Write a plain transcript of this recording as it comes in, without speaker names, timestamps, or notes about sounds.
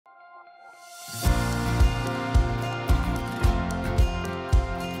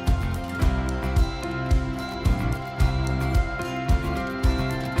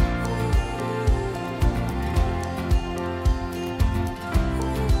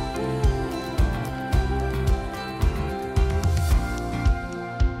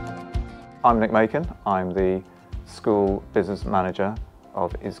I'm Nick Macon. I'm the School Business Manager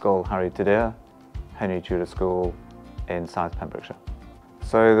of Ysgol Harry Tudor, Henry Tudor School in South Pembrokeshire.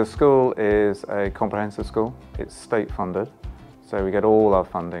 So the school is a comprehensive school. It's state funded, so we get all our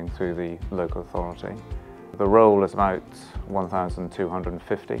funding through the local authority. The roll is about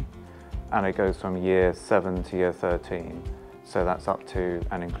 1,250 and it goes from year 7 to year 13, so that's up to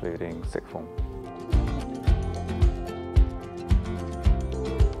and including sixth form.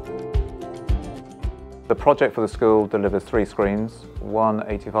 The project for the school delivers 3 screens, one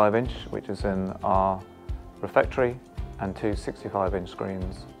 85-inch, which is in our refectory, and 2 65-inch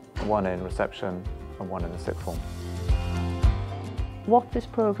screens, one in reception and one in the sixth form. What this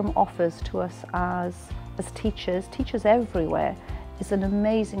programme offers to us as teachers everywhere, is an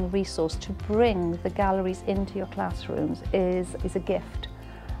amazing resource. To bring the galleries into your classrooms is a gift,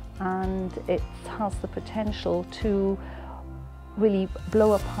 and it has the potential to really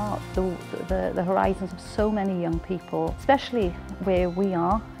blow apart the horizons of so many young people, especially where we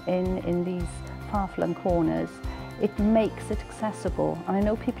are in these far-flung corners. It makes it accessible, and I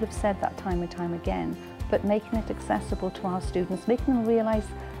know people have said that time and time again, but making it accessible to our students, making them realise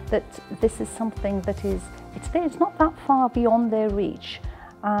that this is something that it's there, it's not that far beyond their reach,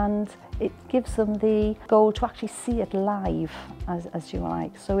 and it gives them the goal to actually see it live, as you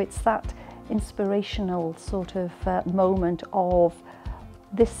like. So it's that inspirational sort of moment of,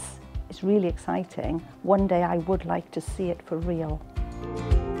 this is really exciting. One day I would like to see it for real.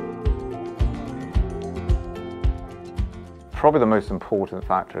 Probably the most important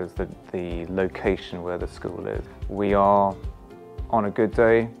factor is the location where the school is. We are, on a good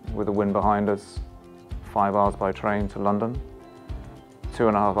day, with the wind behind us, 5 hours by train to London,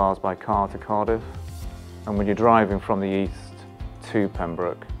 2.5 hours by car to Cardiff, and when you're driving from the east to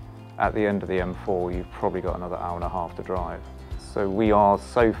Pembroke, at the end of the M4 you've probably got another hour and a half to drive. So we are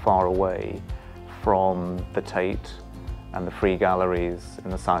so far away from the Tate and the free galleries in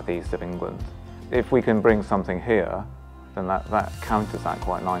the southeast of England. If we can bring something here, then that counters that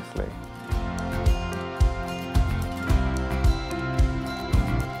quite nicely.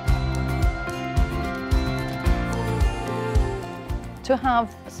 To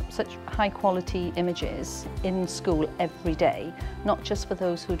have such high quality images in school every day, not just for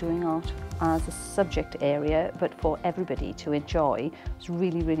those who are doing art as a subject area, but for everybody to enjoy, is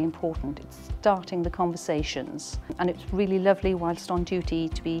really, really important. It's starting the conversations, and it's really lovely whilst on duty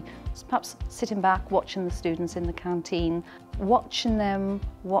to be perhaps sitting back, watching the students in the canteen, watching them,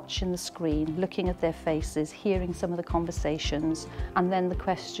 watching the screen, looking at their faces, hearing some of the conversations, and then the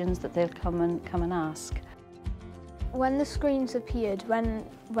questions that they'll come and ask. When the screens appeared, when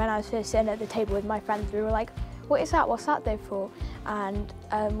I was first sitting at the table with my friends, we were like, what is that? What's that there for? And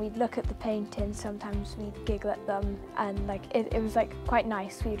we'd look at the paintings, sometimes we'd giggle at them, and like it was like quite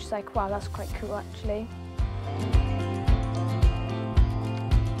nice. We were just like, wow, that's quite cool actually.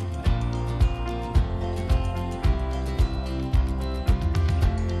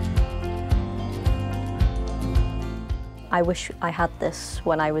 I wish I had this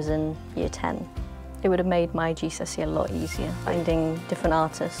when I was in year 10. It would have made my GCSE a lot easier, finding different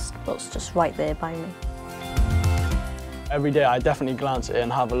artists what's just right there by me. Every day I definitely glance at it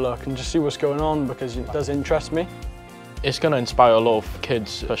and have a look and just see what's going on, because it does interest me. It's going to inspire a lot of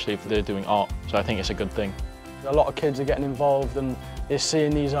kids, especially if they're doing art, so I think it's a good thing. A lot of kids are getting involved and they're seeing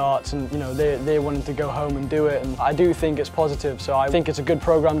these arts, and they're wanting to go home and do it, and I do think it's positive, so I think it's a good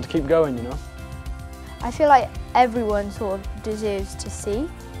programme to keep going, I feel like everyone sort of deserves to see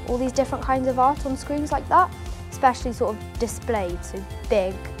all these different kinds of art on screens like that, especially sort of displayed, so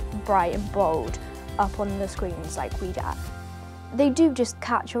big, bright and bold up on the screens like we do. They do just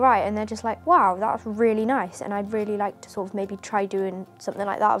catch your eye, and they're just like, wow, that's really nice, and I'd really like to sort of maybe try doing something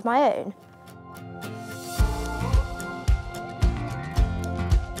like that of my own.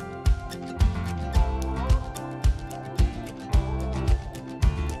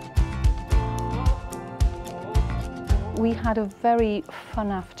 We had a very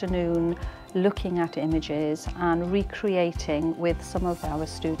fun afternoon looking at images and recreating with some of our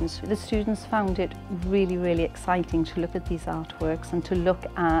students. The students found it really, really exciting to look at these artworks and to look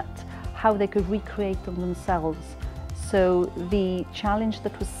at how they could recreate them themselves. So the challenge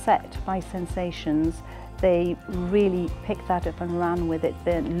that was set by Sensations, they really picked that up and ran with it.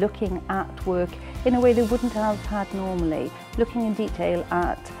 They're looking at work in a way they wouldn't have had normally, looking in detail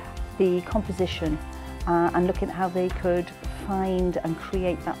at the composition and looking at how they could find and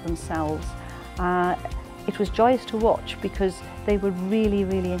create that themselves. It was joyous to watch because they were really,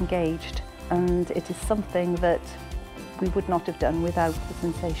 really engaged, and it is something that we would not have done without the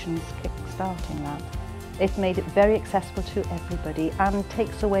Sensations kick-starting that. It's made it very accessible to everybody and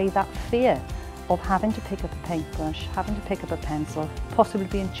takes away that fear of having to pick up a paintbrush, having to pick up a pencil, possibly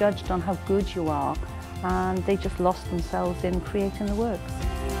being judged on how good you are, and they just lost themselves in creating the works.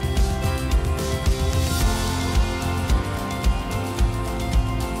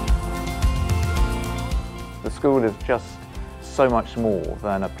 The school is just so much more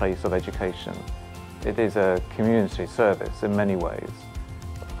than a place of education. It is a community service in many ways,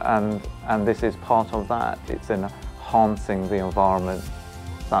 and this is part of that. It's enhancing the environment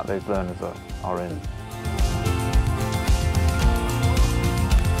that those learners are in.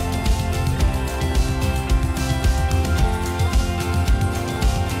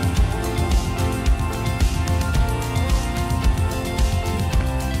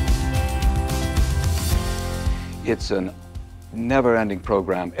 It's a never-ending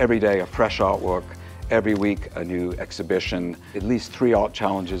program. Every day a fresh artwork, every week a new exhibition, at least 3 art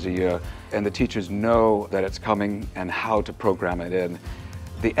challenges a year, and the teachers know that it's coming and how to program it in.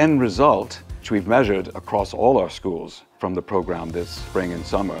 The end result, which we've measured across all our schools from the program this spring and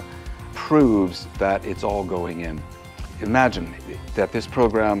summer, proves that it's all going in. Imagine that this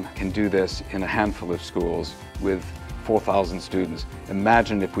program can do this in a handful of schools with 4,000 students.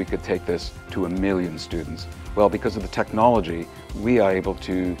 Imagine if we could take this to 1 million students. Well, because of the technology, we are able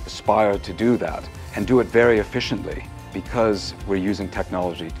to aspire to do that and do it very efficiently because we're using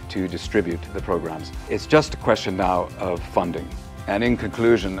technology to distribute the programs. It's just a question now of funding. And in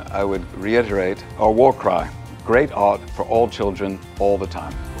conclusion, I would reiterate our war cry: great art for all children, all the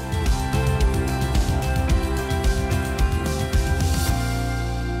time.